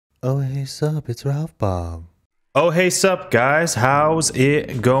Oh, hey, sup, it's Ralph Bob. Oh, hey, sup, guys. How's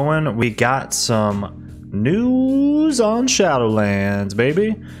it going? We got some news on Shadowlands,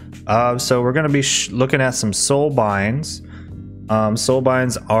 baby. So we're going to be looking at some soulbinds.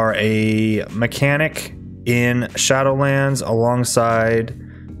 Soulbinds are a mechanic in Shadowlands alongside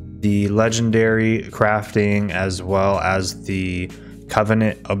the legendary crafting as well as the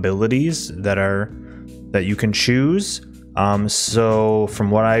covenant abilities that you can choose. So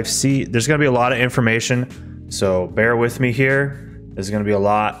from what I've seen, there's going to be a lot of information, so bear with me here. There's going to be a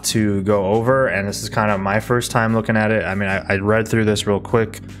lot to go over, and this is kind of my first time looking at it. I mean, I read through this real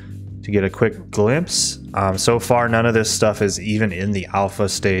quick to get a quick glimpse. So far, none of this stuff is even in the alpha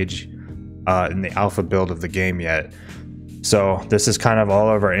stage, in the alpha build of the game yet. So this is kind of all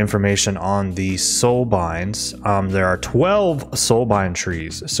of our information on the soulbinds. There are 12 soulbind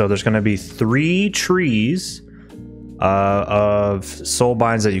trees, so there's going to be 3 trees of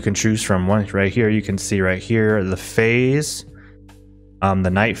soulbinds that you can choose from. One right here, you can see right here the phase, the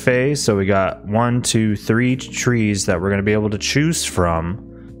night phase. So we got 1, 2, 3 trees that we're going to be able to choose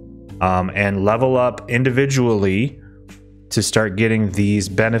from, and level up individually to start getting these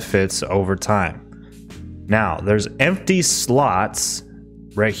benefits over time. Now there's empty slots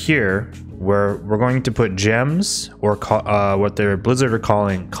right here where we're going to put gems, or what their Blizzard are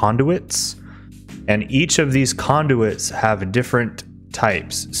calling conduits. And each of these conduits have different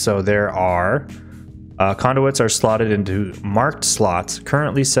types. So there are conduits are slotted into marked slots,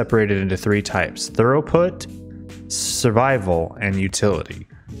 currently separated into 3 types: throughput, survival, and utility.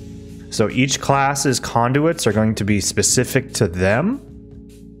 So each class's conduits are going to be specific to them.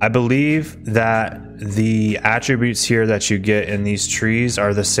 I believe that the attributes here that you get in these trees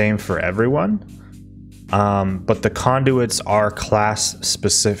are the same for everyone, but the conduits are class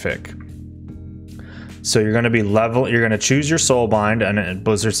specific. So you're going to be you're going to choose your soulbind, and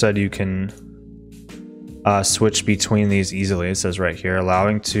Blizzard said you can switch between these easily. It says right here,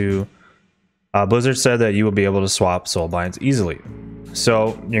 allowing to Blizzard said that you will be able to swap soulbinds easily.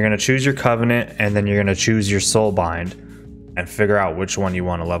 So you're going to choose your covenant, and then you're going to choose your soulbind and figure out which one you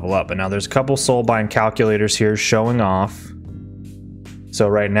want to level up. And now there's a couple soulbind calculators here showing off. So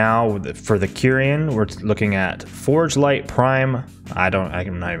right now for the Kyrian, we're looking at Forge Light Prime. I'm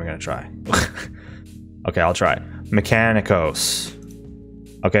not even going to try. Okay, I'll try. Mechanicos.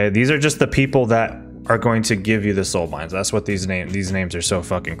 Okay, these are just the people that are going to give you the soulbinds. That's what these names are so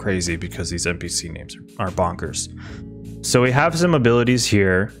fucking crazy, because these NPC names are bonkers. So we have some abilities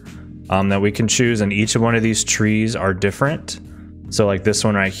here that we can choose, and each one of these trees are different. So like this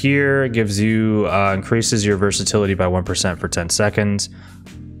one right here gives you increases your versatility by 1% for 10 seconds.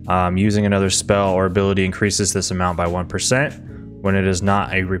 Using another spell or ability increases this amount by 1% when it is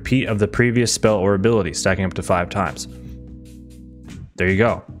not a repeat of the previous spell or ability, stacking up to 5 times. There you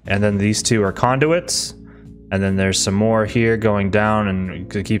go. And then these 2 are conduits, and then there's some more here going down,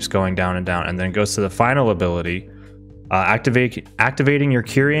 and it keeps going down and down, and then it goes to the final ability. Activating your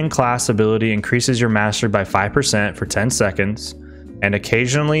Kyrian class ability increases your mastery by 5% for 10 seconds and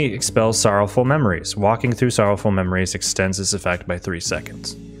occasionally expels sorrowful memories. Walking through sorrowful memories extends this effect by 3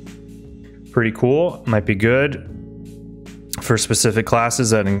 seconds. Pretty cool. Might be good for specific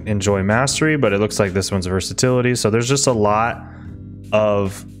classes that enjoy mastery, but it looks like this one's versatility. So there's just a lot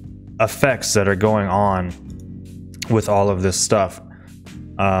of effects that are going on with all of this stuff.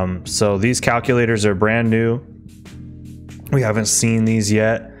 So these calculators are brand new. We haven't seen these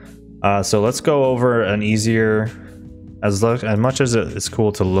yet. So let's go over an easier, as much as it's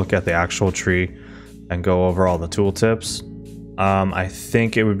cool to look at the actual tree and go over all the tooltips. I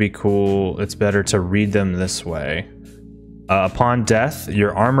think it would be cool. It's better to read them this way. Upon death,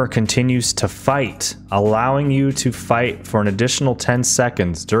 your armor continues to fight, allowing you to fight for an additional 10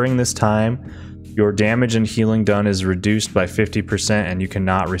 seconds. During this time, your damage and healing done is reduced by 50%, and you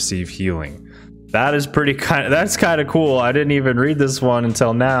cannot receive healing. That is that's kind of cool. I didn't even read this one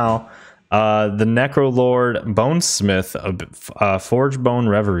until now. The Necrolord Bonesmith, Forge Bone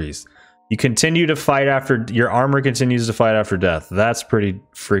Reveries. You continue to fight after your armor continues to fight after death. That's pretty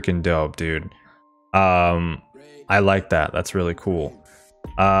freaking dope, dude. I like that. That's really cool.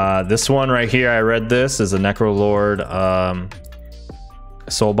 This one right here, I read this, is a Necrolord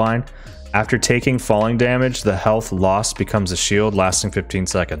Soulbind. After taking falling damage, the health lost becomes a shield lasting 15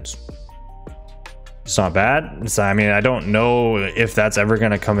 seconds. It's not bad. I mean, I don't know if that's ever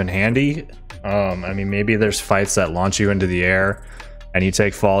going to come in handy. I mean, maybe there's fights that launch you into the air and you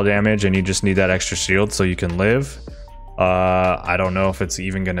take fall damage and you just need that extra shield so you can live. I don't know if it's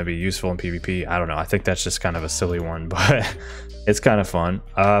even going to be useful in PvP. I don't know. I think that's just kind of a silly one, but it's kind of fun.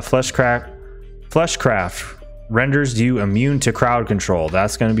 Fleshcraft renders you immune to crowd control.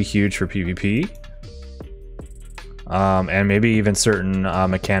 That's going to be huge for PvP. And maybe even certain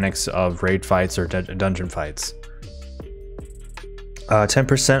mechanics of raid fights or dungeon fights.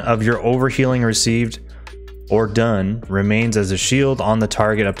 10% of your overhealing received or done remains as a shield on the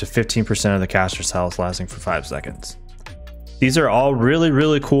target up to 15% of the caster's health, lasting for 5 seconds. These are all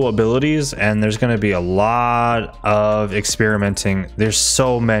really cool abilities, and there's going to be a lot of experimenting. There's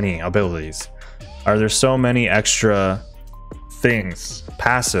so many abilities. There's so many extra things,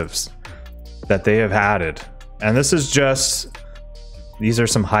 passives, that they have added. And this is just, these are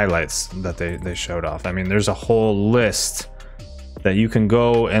some highlights that they showed off. I mean, there's a whole list that you can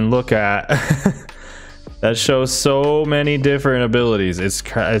go and look at that shows so many different abilities. It's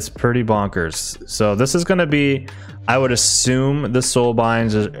pretty bonkers. So this is going to be, I would assume the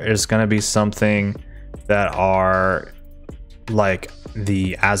Soulbinds is going to be something that are like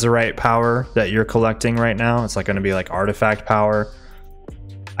the Azerite power that you're collecting right now. It's like going to be like artifact power.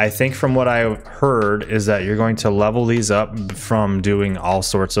 I think from what I've heard is that you're going to level these up from doing all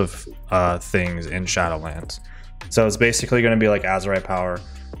sorts of things in Shadowlands. So it's basically going to be like Azerite power.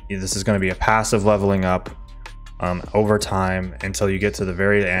 This is going to be a passive leveling up over time until you get to the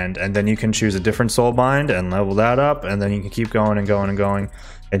very end, and then you can choose a different Soulbind and level that up, and then you can keep going and going and going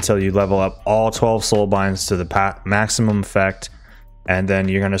until you level up all 12 Soulbinds to the maximum effect, and then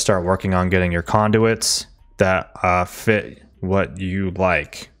you're going to start working on getting your conduits that fit what you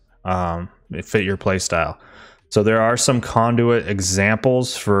like, fit your playstyle. So there are some conduit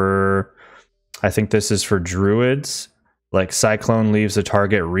examples for, I think this is for druids. Like Cyclone leaves the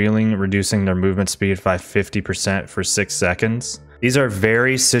target reeling, reducing their movement speed by 50% for 6 seconds. These are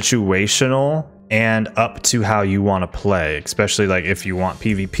very situational and up to how you want to play, especially like if you want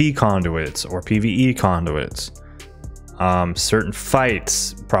PvP conduits or PvE conduits. Certain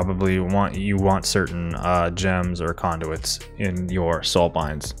fights probably want certain gems or conduits in your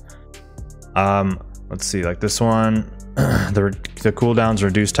Soulbinds. Let's see, like this one, the cooldowns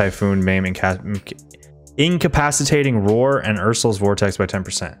reduce Typhoon, Maim, and Incapacitating Roar, and Ursul's Vortex by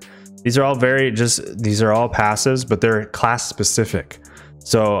 10%. These are all these are all passives, but they're class specific.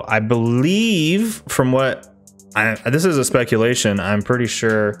 So I believe from what this is a speculation, I'm pretty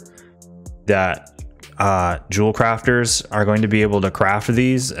sure that jewel crafters are going to be able to craft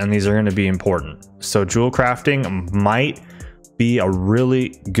these, and these are going to be important. So jewel crafting might be a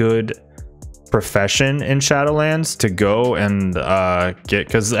really good profession in Shadowlands to go and get,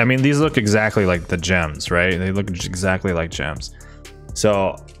 because I mean these look exactly like the gems, right? They look exactly like gems.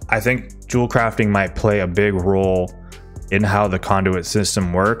 So I think jewel crafting might play a big role in how the conduit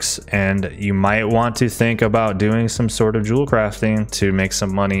system works, and you might want to think about doing some sort of jewel crafting to make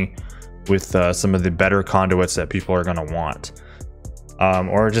some money with some of the better conduits that people are going to want,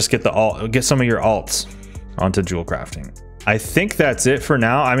 or just get some of your alts onto jewel crafting. I think that's it for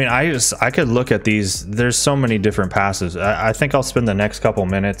now. I mean, I could look at these. There's so many different passives. I think I'll spend the next couple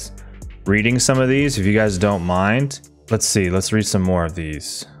minutes reading some of these if you guys don't mind. Let's see, let's read some more of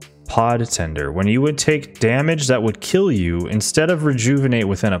these. Pod Tender. When you would take damage that would kill you, instead of rejuvenate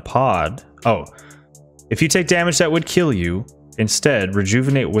within a pod. Oh, if you take damage that would kill you, instead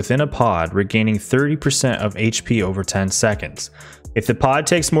rejuvenate within a pod, regaining 30% of HP over 10 seconds. If the pod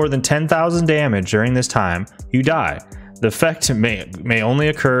takes more than 10,000 damage during this time, you die. The effect may only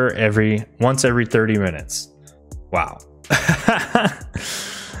occur once every 30 minutes. Wow.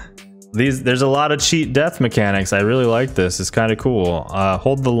 There's a lot of cheat death mechanics. I really like this. It's kind of cool.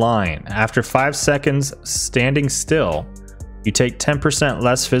 Hold the line. After 5 seconds standing still, you take 10%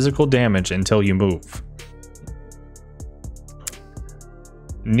 less physical damage until you move.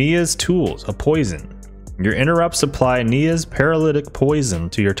 Nia's Tools, a poison. Your interrupts apply Nia's paralytic poison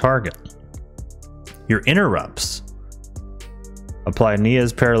to your target. Your interrupts apply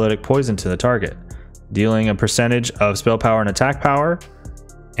Nia's paralytic poison to the target, dealing a percentage of spell power and attack power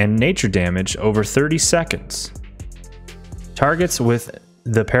and nature damage over 30 seconds. Targets with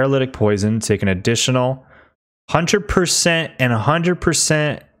the paralytic poison take an additional 100% and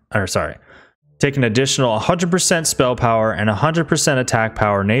 100%, or sorry, take an additional 100% spell power and 100% attack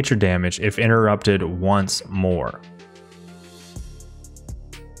power nature damage if interrupted once more.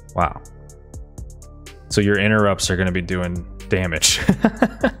 Wow. So your interrupts are going to be doing damage.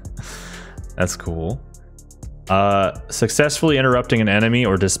 That's cool. Successfully interrupting an enemy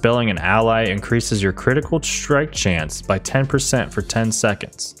or dispelling an ally increases your critical strike chance by 10% for 10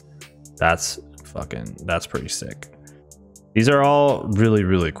 seconds. That's pretty sick. These are all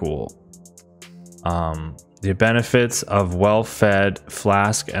really cool. The benefits of well-fed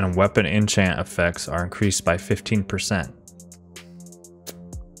flask and weapon enchant effects are increased by 15%.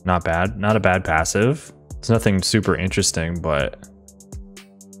 Not bad. Not a bad passive. It's nothing super interesting, but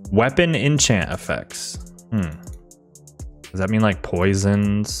weapon enchant effects. Does that mean like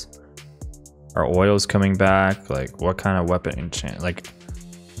poisons? Are oils coming back? Like what kind of weapon enchant? Like,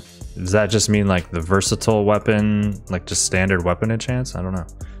 does that just mean like the versatile weapon, like just standard weapon enchants? I don't know.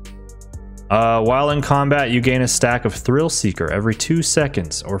 While in combat, you gain a stack of Thrill Seeker every 2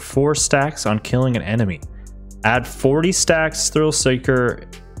 seconds, or 4 stacks on killing an enemy. Add 40 stacks Thrill Seeker.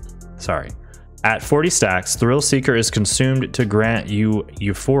 At 40 stacks, Thrill Seeker is consumed to grant you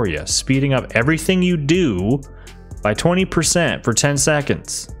Euphoria, speeding up everything you do by 20% for 10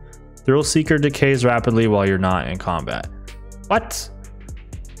 seconds. Thrill Seeker decays rapidly while you're not in combat. What?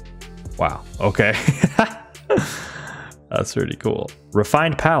 Wow. Okay. That's pretty cool.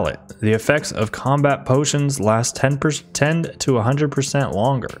 Refined Palette. The effects of combat potions last 10 to 100%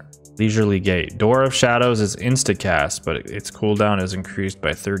 longer. Leisurely Gate. Door of Shadows is instacast, but its cooldown is increased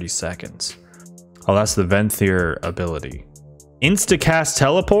by 30 seconds. Oh, that's the Venthyr ability. Instacast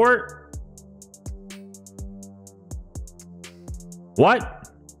teleport? What?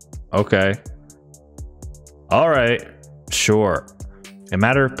 Okay. All right. Sure. A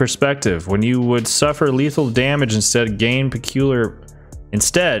matter of perspective. When you would suffer lethal damage, instead gain peculiar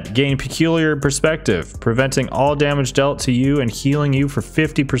perspective, preventing all damage dealt to you and healing you for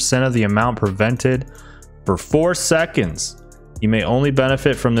 50% of the amount prevented for 4 seconds. You may only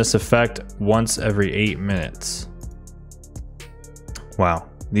benefit from this effect once every 8 minutes. Wow,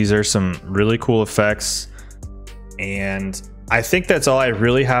 these are some really cool effects, and I think that's all I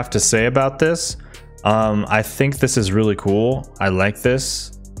really have to say about this. I think this is really cool. I like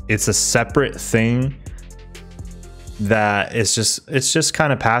this. It's a separate thing that it's just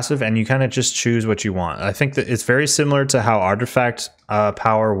kind of passive, and you kind of just choose what you want. I think that it's very similar to how artifact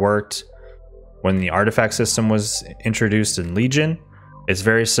power worked when the artifact system was introduced in Legion. It's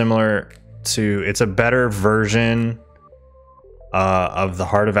very similar to, it's a better version of the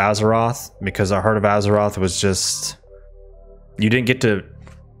Heart of Azeroth, because the Heart of Azeroth was just, you didn't get to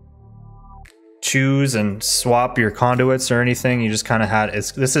choose and swap your conduits or anything. You just kind of had,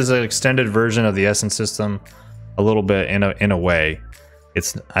 this is an extended version of the Essence system a little bit in a way.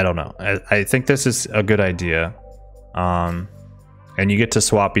 It's, I don't know. I think this is a good idea. And you get to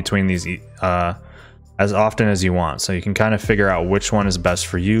swap between these as often as you want, so you can kind of figure out which one is best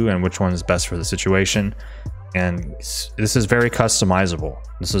for you and which one is best for the situation. And this is very customizable.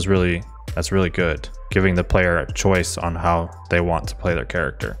 This is really, that's really good, giving the player a choice on how they want to play their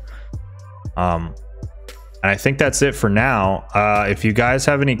character. And I think that's it for now. If you guys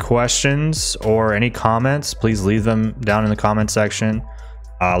have any questions or any comments, please leave them down in the comment section.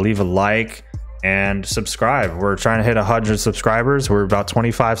 Leave a like and subscribe. We're trying to hit 100 subscribers. We're about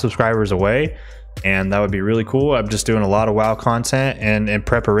 25 subscribers away, and that would be really cool. I'm just doing a lot of WoW content and in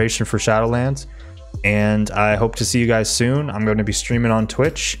preparation for Shadowlands, and I hope to see you guys soon. I'm going to be streaming on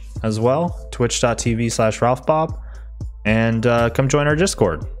Twitch as well, twitch.tv/RalphBob, and come join our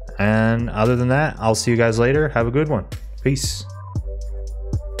Discord. And other than that, I'll see you guys later. Have a good one. Peace.